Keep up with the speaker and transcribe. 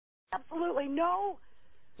absolutely no.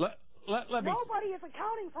 Nobody is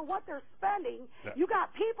accounting for what they're spending. Yeah. You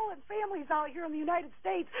got people and families out here in the United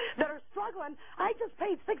States that are struggling. I just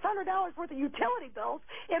paid $600 worth of utility bills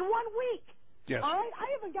in 1 week. Yes. All right? I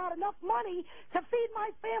haven't got enough money to feed my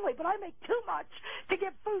family, but I make too much to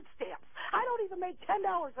get food stamps. I don't even make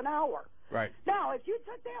 $10 an hour. Right. Now, if you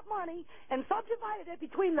took that money and subdivided it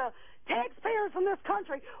between the taxpayers in this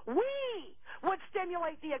country, we would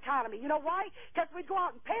stimulate the economy. You know why? Because we'd go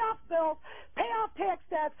out and pay off bills, pay off tax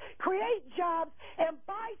debts, create jobs, and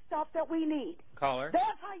buy stuff that we need. Caller.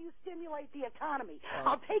 That's how you stimulate the economy.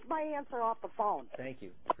 I'll take my answer off the phone. Thank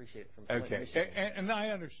you. Appreciate it. From okay. And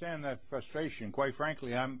I understand that frustration. Quite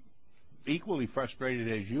frankly, I'm equally frustrated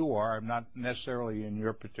as you are. I'm not necessarily in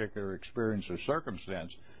your particular experience or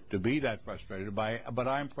circumstance to be that frustrated by, but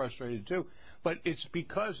I'm frustrated too. But it's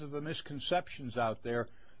because of the misconceptions out there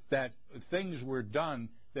that things were done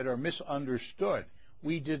that are misunderstood.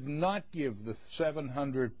 We did not give the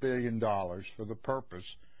 $700 billion for the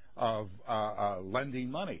purpose of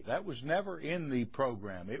lending money. That was never in the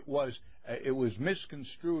program. It was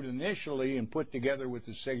misconstrued initially and put together with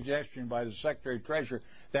the suggestion by the Secretary of Treasury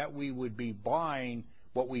that we would be buying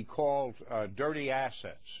what we called dirty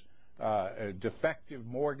assets, defective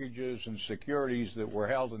mortgages and securities that were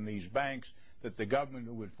held in these banks, that the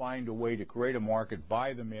government would find a way to create a market,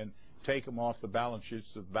 buy them in, take them off the balance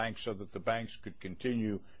sheets of banks so that the banks could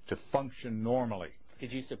continue to function normally.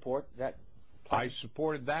 Did you support that? I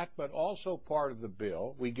supported that, but also part of the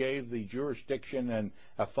bill, we gave the jurisdiction and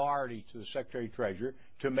authority to the Secretary of Treasury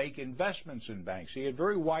to make investments in banks. He had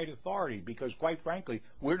very wide authority because, quite frankly,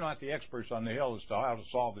 we're not the experts on the Hill as to how to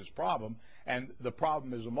solve this problem, and the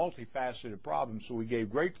problem is a multifaceted problem, so we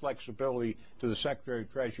gave great flexibility to the Secretary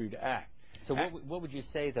of Treasury to act. So what would you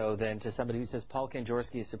say, though, then, to somebody who says Paul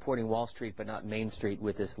Kanjorski is supporting Wall Street but not Main Street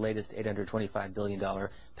with this latest $825 billion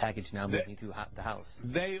package now moving through the House?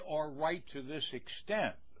 They are right to this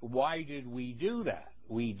extent. Why did we do that?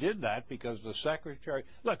 We did that because the Secretary...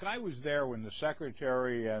 Look, I was there when the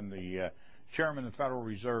Secretary and the Chairman of the Federal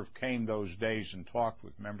Reserve came those days and talked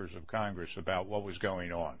with members of Congress about what was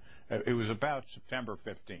going on. It was about September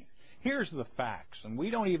 15th. Here's the facts, and we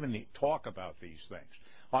don't even talk about these things.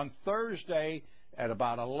 On Thursday, at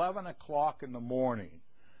about 11 o'clock in the morning,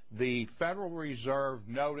 the Federal Reserve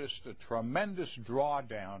noticed a tremendous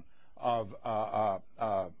drawdown of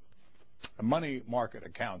money market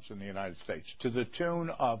accounts in the United States to the tune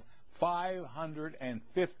of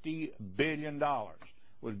 $550 billion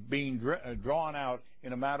was being drawn out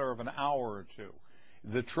in a matter of an hour or two.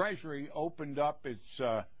 The Treasury opened up its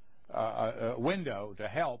window to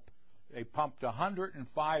help. They pumped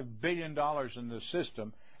 $105 billion in the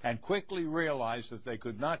system and quickly realized that they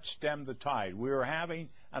could not stem the tide. We were having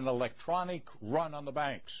an electronic run on the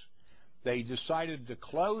banks. They decided to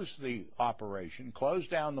close the operation, close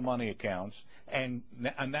down the money accounts, and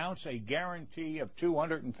announce a guarantee of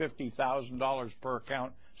 $250,000 per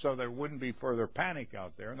account so there wouldn't be further panic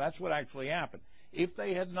out there. And that's what actually happened. If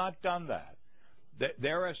they had not done that,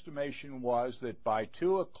 their estimation was that by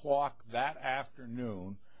 2 o'clock that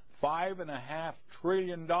afternoon, $5.5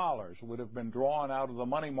 trillion would have been drawn out of the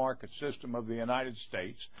money market system of the United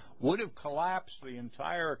States, would have collapsed the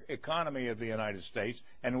entire economy of the United States,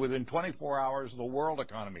 and within 24 hours the world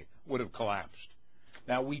economy would have collapsed.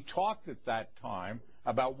 Now, we talked at that time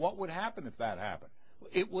about what would happen if that happened.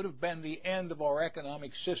 It would have been the end of our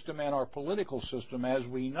economic system and our political system as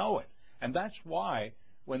we know it. And that's why,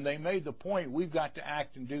 when they made the point, we've got to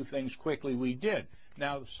act and do things quickly, we did.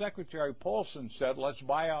 Now, Secretary Paulson said, let's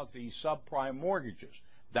buy out these subprime mortgages.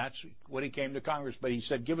 That's what he came to Congress. But he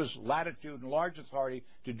said, give us latitude and large authority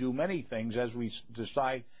to do many things as we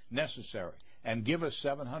decide necessary, and give us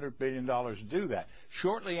 $700 billion to do that.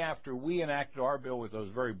 Shortly after we enacted our bill with those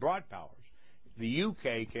very broad powers, the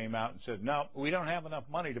UK came out and said, no, we don't have enough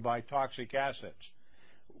money to buy toxic assets.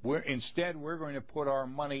 Instead, we're going to put our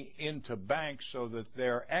money into banks so that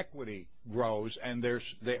their equity grows and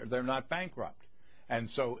they're not bankrupt. And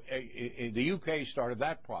so the UK started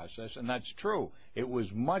that process, and that's true. It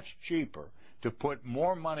was much cheaper to put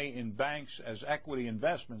more money in banks as equity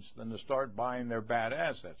investments than to start buying their bad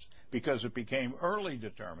assets, because it became early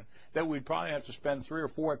determined that we'd probably have to spend $3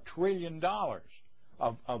 or $4 trillion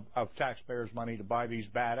of taxpayers' money to buy these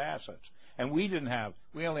bad assets. And we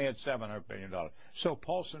only had $700 billion. So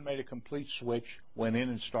Paulson made a complete switch, went in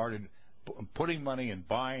and started putting money in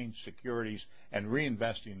buying securities and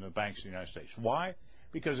reinvesting in the banks of the United States. Why?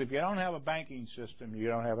 Because if you don't have a banking system, you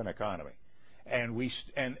don't have an economy.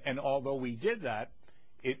 And although we did that,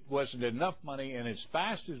 it wasn't enough money, and as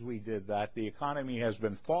fast as we did that, the economy has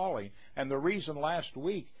been falling. And the reason last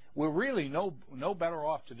week We're really no better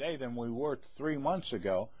off today than we were 3 months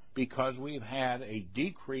ago, because we've had a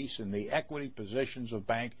decrease in the equity positions of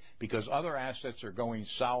bank because other assets are going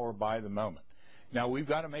sour by the moment. Now, we've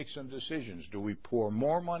got to make some decisions. Do we pour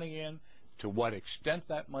more money in? To what extent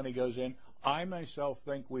that money goes in? I myself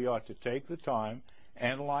think we ought to take the time,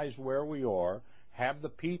 analyze where we are, have the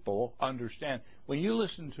people understand. When you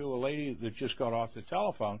listen to a lady that just got off the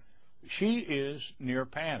telephone, she is near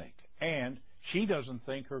panic, and she doesn't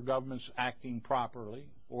think her government's acting properly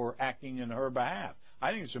or acting in her behalf.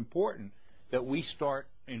 I think it's important that we start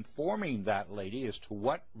informing that lady as to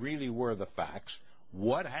what really were the facts,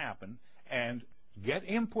 what happened, and get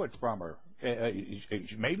input from her.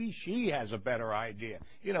 Maybe she has a better idea.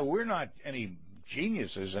 You know, we're not any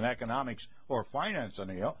geniuses in economics or finance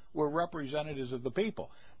anyhow. We're representatives of the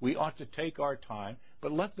people. We ought to take our time,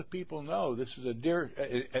 but let the people know this is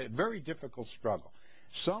a very difficult struggle.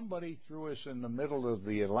 Somebody threw us in the middle of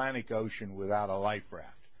the Atlantic Ocean without a life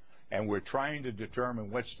raft, and we're trying to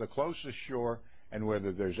determine what's the closest shore and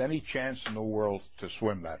whether there's any chance in the world to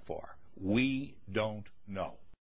swim that far. We don't know.